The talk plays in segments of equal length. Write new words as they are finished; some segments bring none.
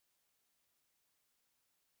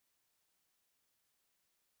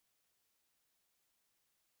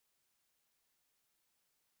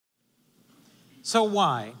So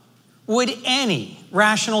why would any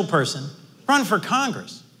rational person run for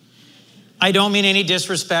Congress? I don't mean any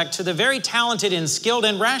disrespect to the very talented and skilled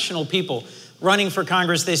and rational people running for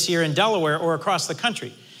Congress this year in Delaware or across the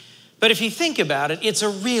country. But if you think about it, it's a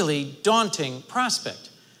really daunting prospect.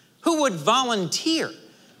 Who would volunteer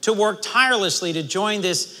to work tirelessly to join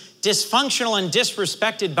this dysfunctional and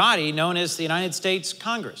disrespected body known as the United States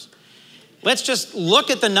Congress? Let's just look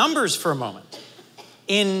at the numbers for a moment.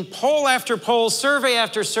 In poll after poll, survey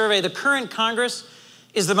after survey, the current Congress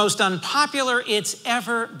is the most unpopular it's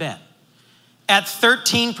ever been. At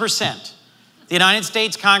 13%, the United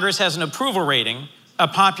States Congress has an approval rating, a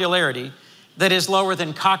popularity, that is lower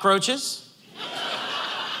than cockroaches,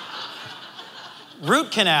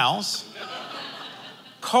 root canals,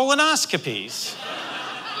 colonoscopies,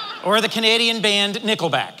 or the Canadian band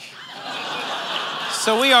Nickelback.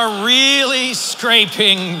 So we are really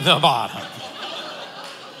scraping the bottom.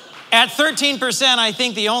 At 13%, I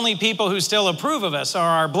think the only people who still approve of us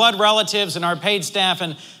are our blood relatives and our paid staff,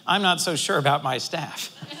 and I'm not so sure about my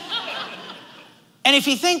staff. And if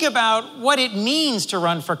you think about what it means to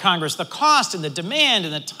run for Congress, the cost and the demand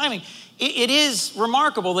and the timing, it is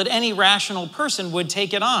remarkable that any rational person would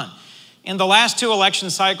take it on. In the last 2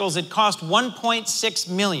 election cycles, it cost $1.6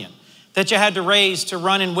 million that you had to raise to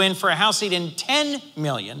run and win for a House seat and $10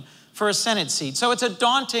 million for a Senate seat. So it's a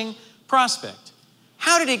daunting prospect.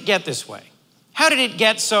 How did it get this way? How did it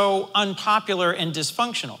get so unpopular and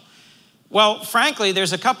dysfunctional? Well, frankly,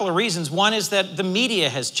 there's a couple of reasons. One is that the media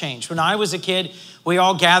has changed. When I was a kid, we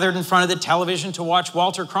all gathered in front of the television to watch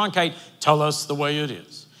Walter Cronkite tell us the way it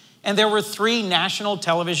is. And there were 3 national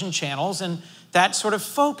television channels, and that sort of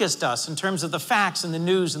focused us in terms of the facts and the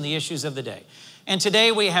news and the issues of the day. And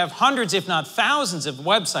today we have hundreds, if not thousands, of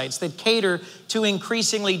websites that cater to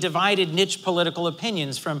increasingly divided niche political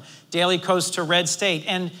opinions, from Daily Kos to Red State,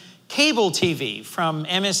 and cable TV from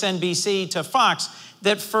MSNBC to Fox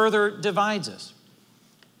that further divides us.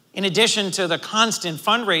 In addition to the constant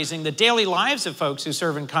fundraising, the daily lives of folks who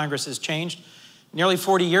serve in Congress has changed. Nearly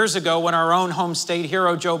 40 years ago, when our own home state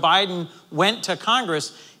hero Joe Biden went to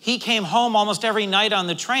Congress, he came home almost every night on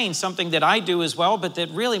the train, something that I do as well, but that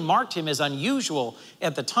really marked him as unusual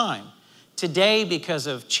at the time. Today, because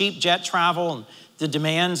of cheap jet travel and the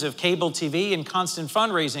demands of cable TV and constant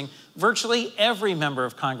fundraising, virtually every member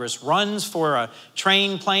of Congress runs for a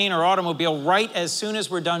train, plane, or automobile right as soon as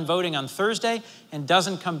we're done voting on Thursday and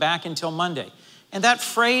doesn't come back until Monday. And that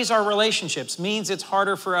frays our relationships, means it's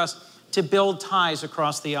harder for us to build ties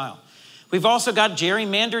across the aisle. We've also got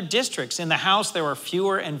gerrymandered districts. In the House, there are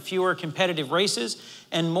fewer and fewer competitive races,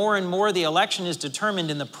 and more the election is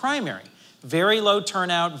determined in the primary. Very low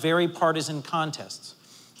turnout, very partisan contests.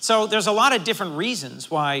 So there's a lot of different reasons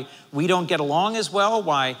why we don't get along as well,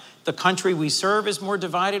 why the country we serve is more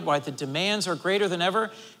divided, why the demands are greater than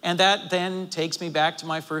ever, and that then takes me back to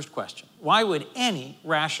my first question. Why would any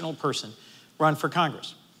rational person run for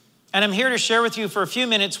Congress? And I'm here to share with you for a few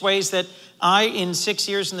minutes ways that I, in 6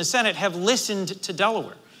 years in the Senate, have listened to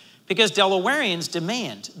Delaware. Because Delawareans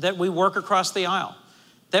demand that we work across the aisle,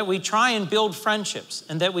 that we try and build friendships,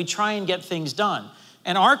 and that we try and get things done.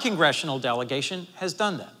 And our congressional delegation has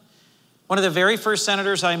done that. One of the very first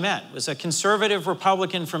senators I met was a conservative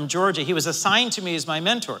Republican from Georgia. He was assigned to me as my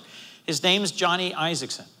mentor. His name's Johnny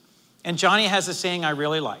Isakson. And Johnny has a saying I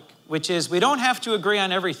really like, which is, we don't have to agree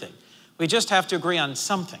on everything. We just have to agree on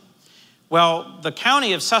something. Well, the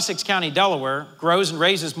county of Sussex County, Delaware, grows and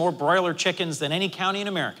raises more broiler chickens than any county in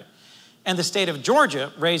America. And the state of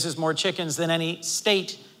Georgia raises more chickens than any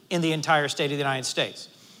state in the entire state of the United States.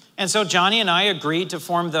 And so Johnny and I agreed to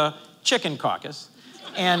form the Chicken Caucus.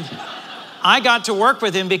 And I got to work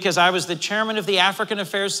with him because I was the chairman of the African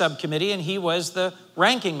Affairs Subcommittee and he was the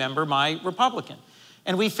ranking member, my Republican.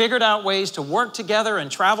 And we figured out ways to work together and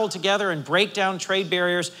travel together and break down trade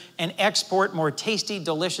barriers and export more tasty,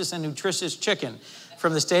 delicious, and nutritious chicken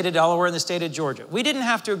from the state of Delaware and the state of Georgia. We didn't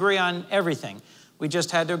have to agree on everything. We just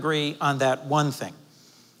had to agree on that one thing.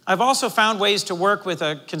 I've also found ways to work with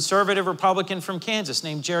a conservative Republican from Kansas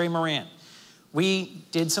named Jerry Moran. We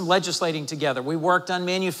did some legislating together. We worked on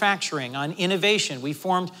manufacturing, on innovation. We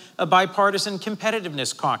formed a bipartisan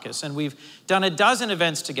competitiveness caucus, and we've done a dozen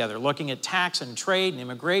events together looking at tax and trade and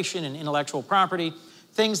immigration and intellectual property,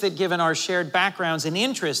 things that, given our shared backgrounds and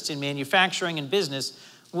interests in manufacturing and business,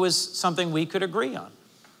 was something we could agree on.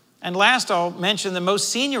 And last, I'll mention the most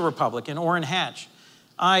senior Republican, Orrin Hatch.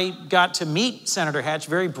 I got to meet Senator Hatch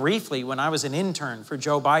very briefly when I was an intern for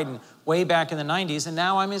Joe Biden way back in the 90s, and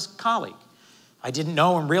now I'm his colleague. I didn't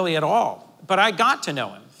know him really at all, but I got to know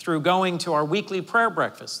him through going to our weekly prayer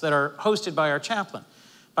breakfasts that are hosted by our chaplain,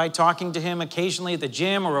 by talking to him occasionally at the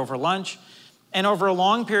gym or over lunch. And over a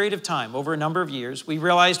long period of time, over a number of years, we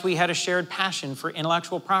realized we had a shared passion for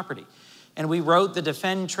intellectual property. And we wrote the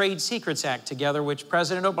Defend Trade Secrets Act together, which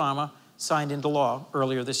President Obama signed into law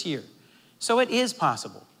earlier this year. So it is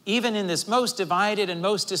possible, even in this most divided and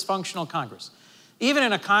most dysfunctional Congress, even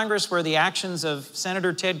in a Congress where the actions of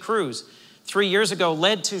Senator Ted Cruz 3 years ago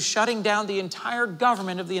led to shutting down the entire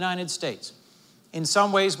government of the United States. In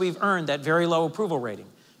some ways, we've earned that very low approval rating.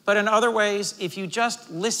 But in other ways, if you just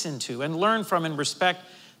listen to and learn from and respect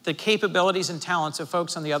the capabilities and talents of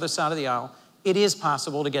folks on the other side of the aisle, it is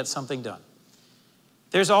possible to get something done.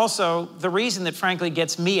 There's also the reason that frankly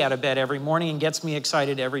gets me out of bed every morning and gets me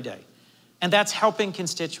excited every day. And that's helping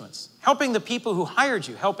constituents, helping the people who hired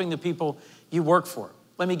you, helping the people you work for.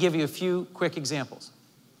 Let me give you a few quick examples.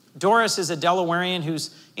 Doris is a Delawarean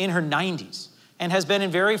who's in her 90s and has been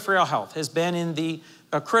in very frail health, has been in the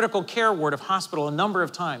critical care ward of hospital a number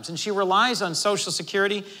of times, and she relies on Social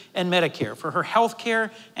Security and Medicare for her health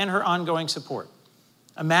care and her ongoing support.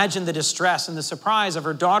 Imagine the distress and the surprise of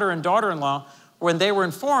her daughter and daughter-in-law when they were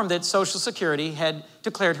informed that Social Security had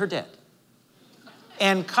declared her dead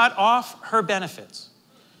and cut off her benefits.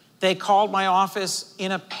 They called my office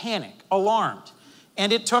in a panic, alarmed.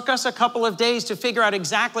 And it took us a couple of days to figure out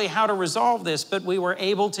exactly how to resolve this, but we were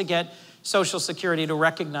able to get Social Security to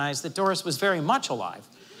recognize that Doris was very much alive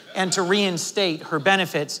and to reinstate her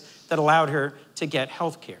benefits that allowed her to get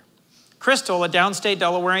health care. Crystal, a downstate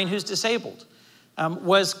Delawarean who's disabled,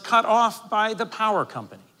 was cut off by the power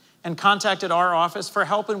company and contacted our office for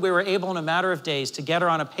help, and we were able in a matter of days to get her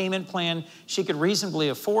on a payment plan she could reasonably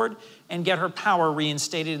afford and get her power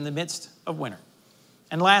reinstated in the midst of winter.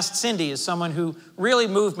 And last, Cindy is someone who really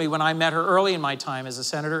moved me when I met her early in my time as a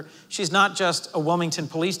senator. She's not just a Wilmington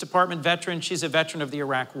Police Department veteran, she's a veteran of the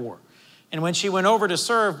Iraq War. And when she went over to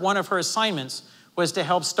serve, one of her assignments was to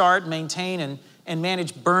help start, maintain, and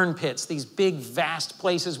manage burn pits, these big, vast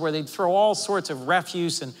places where they'd throw all sorts of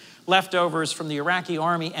refuse and leftovers from the Iraqi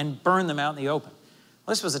army and burn them out in the open.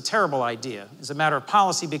 Well, this was a terrible idea as a matter of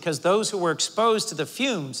policy because those who were exposed to the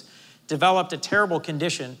fumes developed a terrible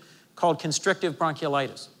condition called constrictive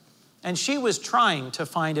bronchiolitis. And she was trying to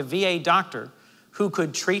find a VA doctor who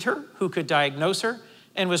could treat her, who could diagnose her,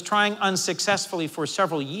 and was trying unsuccessfully for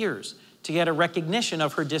several years to get a recognition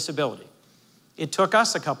of her disability. It took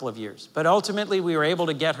us a couple of years, but ultimately we were able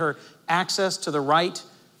to get her access to the right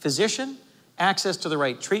physician, access to the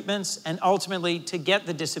right treatments, and ultimately to get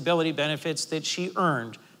the disability benefits that she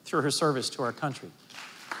earned through her service to our country.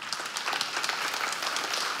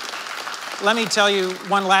 Let me tell you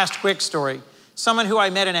one last quick story. Someone who I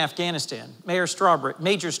met in Afghanistan, Major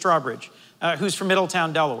Strawbridge, who's from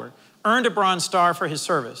Middletown, Delaware, earned a Bronze Star for his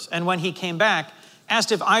service, and when he came back,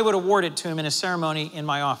 asked if I would award it to him in a ceremony in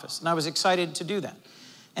my office, and I was excited to do that.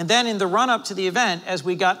 And then in the run-up to the event, as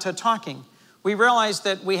we got to talking, we realized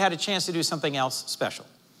that we had a chance to do something else special.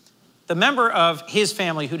 The member of his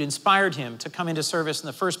family who'd inspired him to come into service in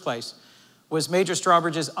the first place was Major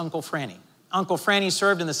Strawbridge's Uncle Franny. Uncle Franny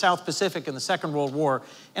served in the South Pacific in the Second World War,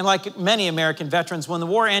 and like many American veterans, when the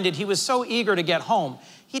war ended, he was so eager to get home,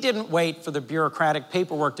 he didn't wait for the bureaucratic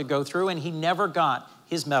paperwork to go through, and he never got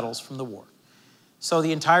his medals from the war. So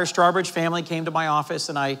the entire Strawbridge family came to my office,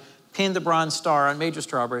 and I pinned the Bronze Star on Major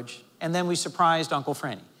Strawbridge, and then we surprised Uncle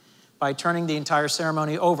Franny by turning the entire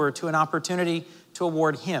ceremony over to an opportunity to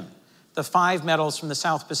award him the 5 medals from the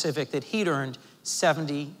South Pacific that he'd earned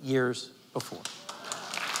 70 years before.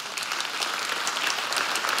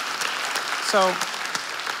 So,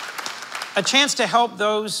 a chance to help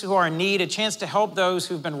those who are in need, a chance to help those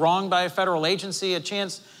who've been wronged by a federal agency, a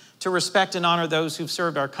chance to respect and honor those who've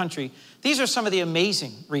served our country. These are some of the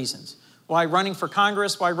amazing reasons why running for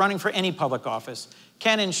Congress, why running for any public office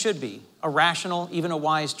can and should be a rational, even a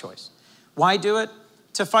wise choice. Why do it?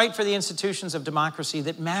 To fight for the institutions of democracy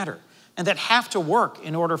that matter and that have to work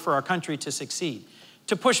in order for our country to succeed.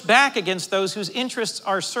 To push back against those whose interests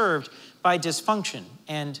are served by dysfunction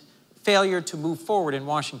and failure to move forward in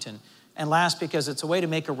Washington. And last, because it's a way to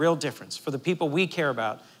make a real difference for the people we care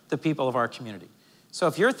about, the people of our community. So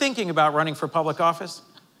if you're thinking about running for public office,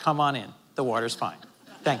 come on in. The water's fine.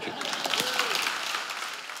 Thank you.